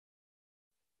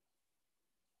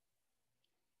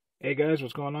Hey guys,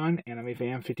 what's going on?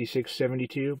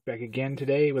 AnimeFam5672 back again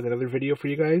today with another video for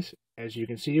you guys. As you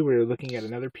can see, we're looking at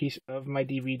another piece of my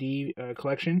DVD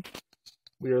collection.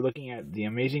 We are looking at The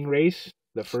Amazing Race,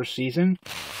 the first season.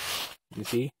 You can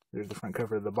see, there's the front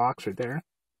cover of the box right there.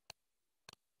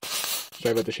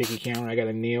 Sorry about the shaky camera, I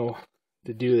gotta kneel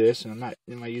to do this, and I'm not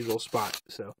in my usual spot,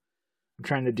 so I'm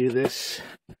trying to do this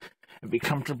and be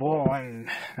comfortable, and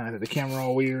not have the camera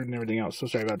all weird and everything else, so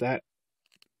sorry about that.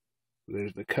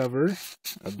 There's the cover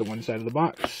of the one side of the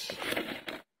box.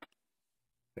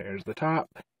 There's the top.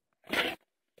 The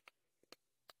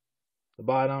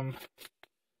bottom.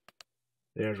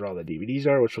 There's where all the DVDs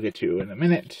are, which we'll get to in a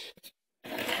minute.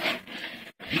 I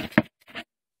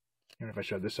don't know if I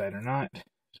showed this side or not.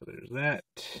 So there's that.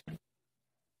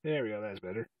 There we go, that's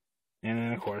better. And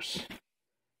then, of course,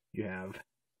 you have,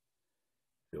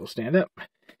 it'll stand up,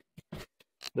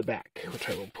 the back, which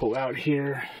I will pull out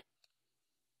here.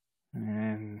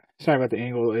 And sorry about the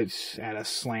angle, it's at a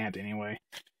slant anyway.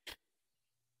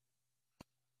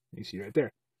 You see right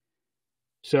there.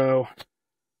 So,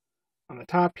 on the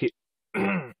top here,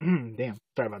 damn,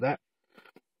 sorry about that.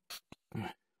 On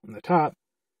the top,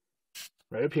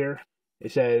 right up here,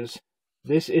 it says,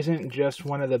 "This isn't just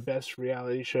one of the best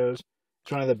reality shows,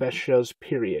 it's one of the best shows,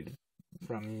 period,"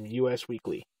 from US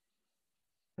Weekly.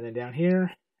 And then down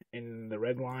here, in the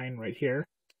red line right here,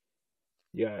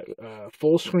 you got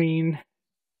full screen,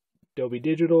 Dolby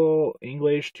Digital,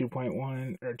 English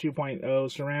 2.1 or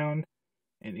 2.0 surround,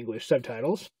 and English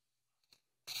subtitles.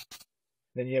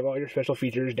 Then you have all your special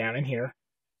features down in here.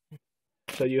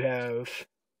 So you have,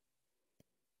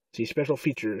 see, special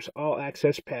features, all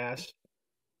access pass.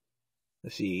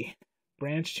 Let's see,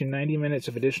 branch to 90 minutes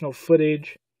of additional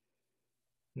footage,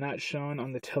 not shown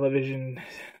on the television,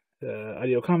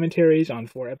 audio commentaries on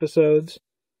 4 episodes.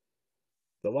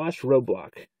 The Lost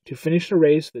Roadblock. To finish the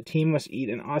race, the team must eat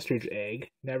an ostrich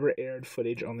egg. Never aired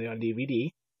footage, only on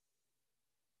DVD.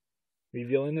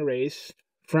 Revealing the race.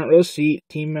 Front row seat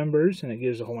team members, and it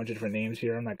gives a whole bunch of different names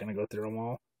here. I'm not going to go through them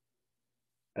all.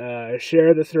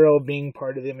 Share the thrill of being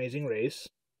part of the amazing race.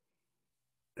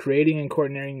 Creating and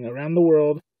coordinating around the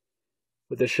world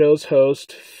with the show's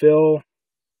host, Phil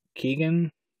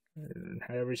Keegan,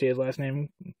 however you say his last name.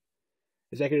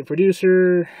 Executive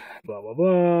producer, blah, blah,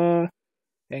 blah.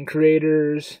 And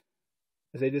creators,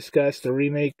 as they discuss the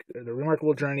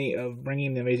remarkable journey of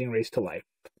bringing the amazing race to life.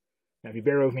 Now, if you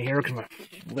bear with me here, because my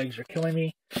legs are killing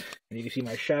me, and you can see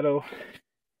my shadow,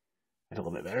 that's a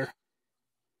little bit better.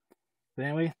 But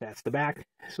anyway, that's the back.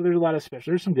 So there's a lot of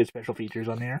there's some good special features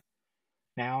on there.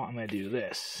 Now I'm going to do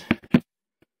this.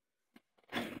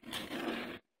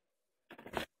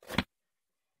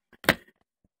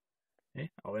 Okay,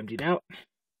 all emptied out.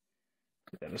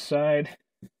 Put that aside.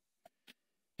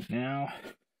 Now,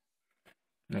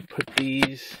 I'm going to put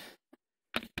these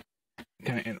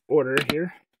kind of in order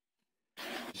here.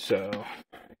 So,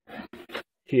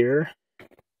 here,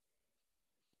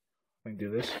 I can do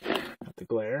this with the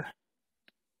glare.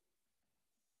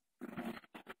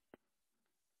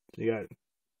 So you got,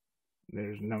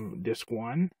 there's disc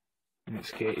 1 in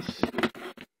this case.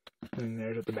 And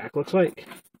there's what the back looks like.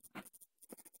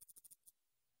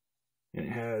 And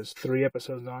it has 3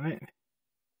 episodes on it.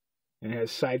 And it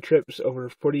has side trips over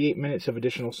 48 minutes of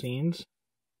additional scenes.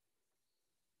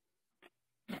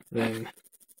 Then,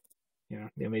 you know,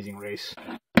 The Amazing Race.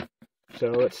 So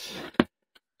let's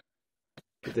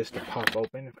get this to pop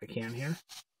open if I can here.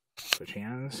 Switch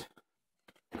hands.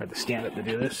 I have to stand up to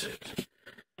do this. It's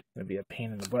going to be a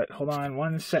pain in the butt. Hold on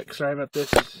one sec. Sorry about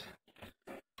this.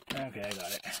 Okay, I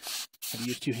got it. I had to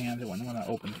use 2 hands. It wouldn't want to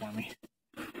open for me.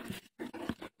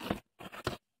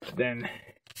 Then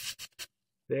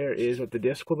there is what the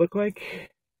disc will look like,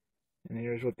 and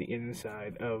here's what the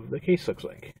inside of the case looks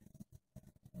like.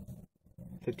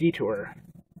 It's a detour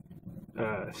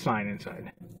sign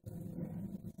inside.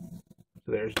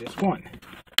 So there's disc 1.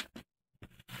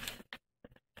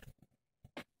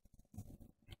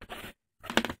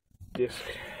 Disc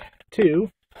 2,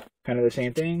 kind of the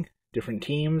same thing. Different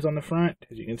teams on the front,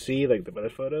 as you can see, like the other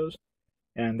photos,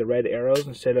 and the red arrows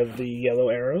instead of the yellow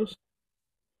arrows.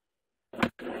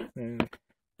 And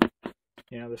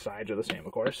you know, the sides are the same,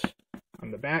 of course.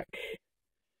 On the back,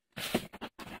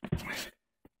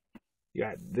 you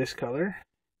got this color,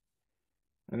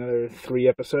 another 3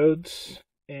 episodes,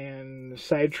 and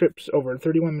side trips over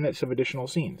 31 minutes of additional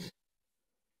scenes.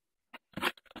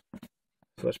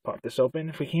 So let's pop this open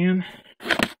if we can,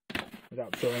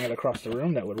 without throwing it across the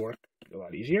room. That would work a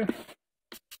lot easier.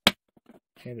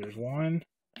 Okay, there's one,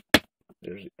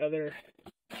 there's the other,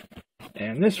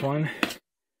 and this one,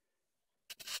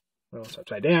 well, it's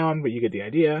upside down, but you get the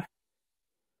idea,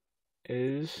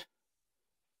 is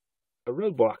a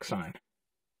roadblock sign.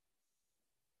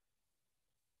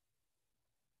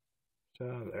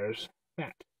 So there's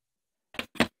that.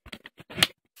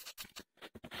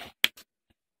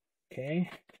 Okay,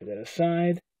 put that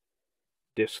aside.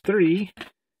 Disc 3.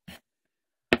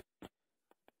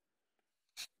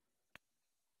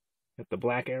 Got the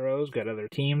black arrows, got other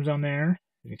teams on there.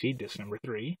 You can see disc number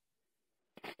 3.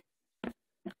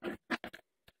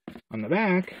 On the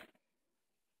back,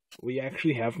 we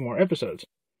actually have more episodes.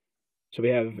 So we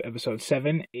have episodes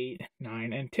 7, 8,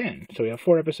 9, and 10. So we have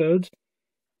 4 episodes,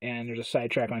 and there's a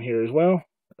side track on here as well.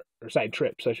 Or side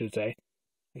trips, I should say.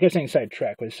 I kept saying side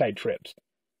track, but it's side trips.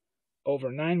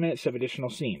 Over 9 minutes of additional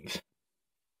scenes.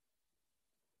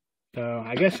 So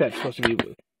I guess that's supposed to be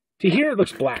blue. See, here it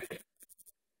looks black.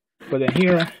 But then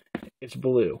here, it's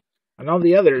blue. On all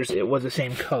the others, it was the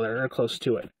same color, or close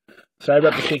to it. Sorry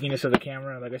about the shakiness of the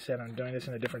camera. Like I said, I'm doing this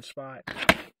in a different spot.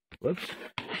 Whoops.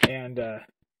 And,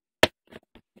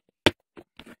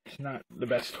 it's not the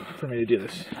best for me to do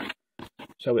this.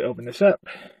 So we open this up.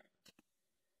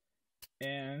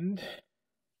 And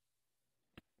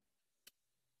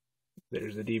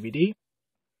there's the DVD.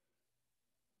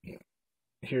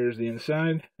 Here's the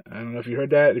inside. I don't know if you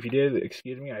heard that. If you did,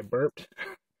 excuse me, I burped.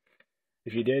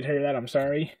 If you did hear that, I'm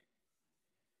sorry.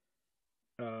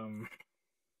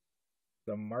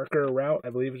 The marker route,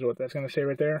 I believe, is what that's going to say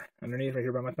right there. Underneath, right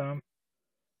here by my thumb.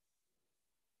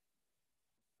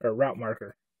 Or route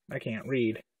marker. I can't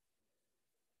read.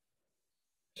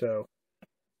 So,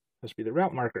 must be the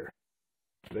route marker.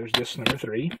 There's disc number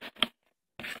 3.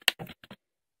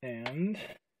 And,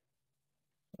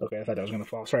 okay, I thought that was going to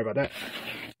fall. Sorry about that.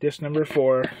 Disc number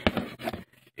 4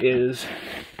 is,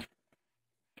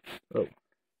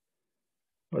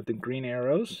 with the green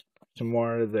arrows. Some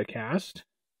more of the cast.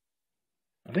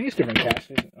 I think it's different cast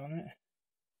on it.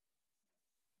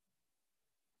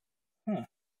 Huh.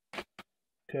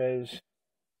 Because,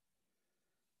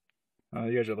 oh,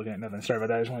 you guys are looking at nothing. Sorry about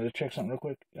that. I just wanted to check something real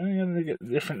quick. Oh, yeah, they get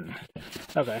different.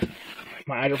 Okay.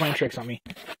 My eyes are playing tricks on me.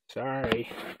 Sorry.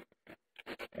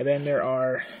 And then there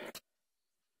are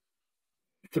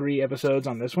 3 episodes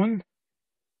on this one.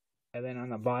 And then on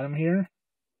the bottom here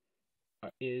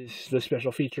is the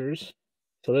special features.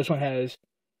 So this one has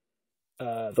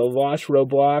the Lost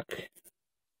Roadblock,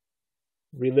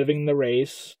 Reliving the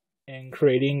Race, and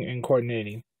Creating and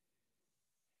Coordinating.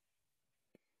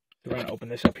 So we're going to open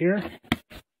this up here.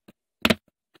 Well,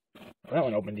 that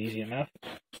one opened easy enough.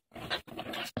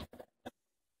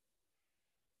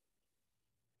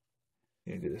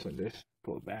 You do this like this.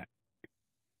 Pull it back.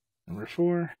 Number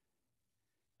 4.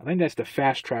 I think that's the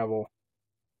fast travel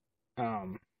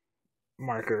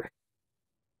marker.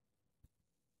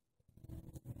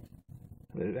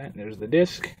 There's that. There's the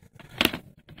disc.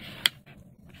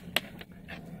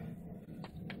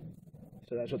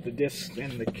 So that's what the disc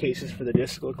and the cases for the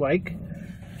disc look like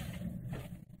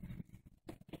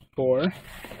for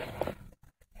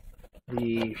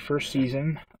the first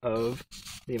season of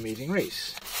The Amazing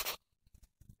Race.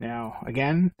 Now,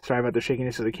 again, sorry about the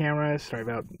shakiness of the camera. Sorry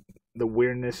about the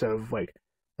weirdness of like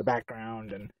the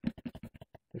background and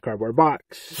the cardboard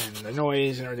box and the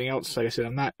noise and everything else. Like I said,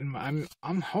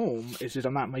 I'm home. It's just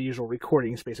I'm not in my usual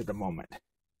recording space at the moment.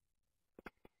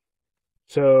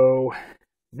 So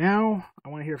now I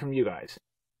want to hear from you guys.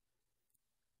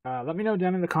 Let me know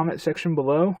down in the comment section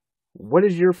below. What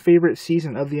is your favorite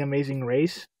season of The Amazing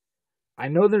Race? I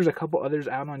know there's a couple others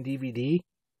out on DVD.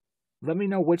 Let me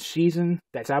know which season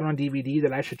that's out on DVD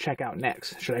that I should check out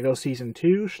next. Should I go season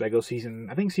 2? Should I go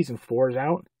I think season 4 is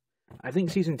out. I think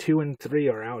season 2 and 3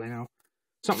 are out, I know.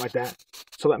 Something like that.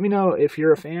 So let me know if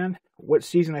you're a fan, what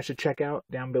season I should check out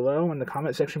down below in the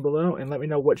comment section below, and let me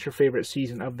know what's your favorite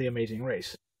season of The Amazing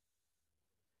Race.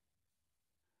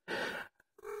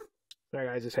 Sorry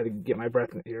guys, just had to get my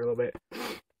breath in here a little bit.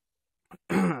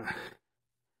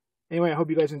 Anyway, I hope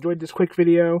you guys enjoyed this quick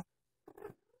video.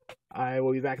 I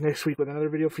will be back next week with another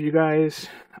video for you guys.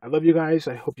 I love you guys.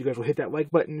 I hope you guys will hit that like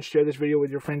button, share this video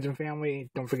with your friends and family.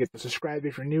 Don't forget to subscribe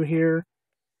if you're new here.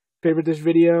 Favorite this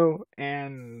video,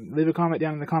 and leave a comment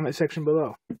down in the comment section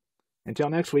below. Until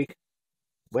next week,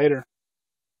 later.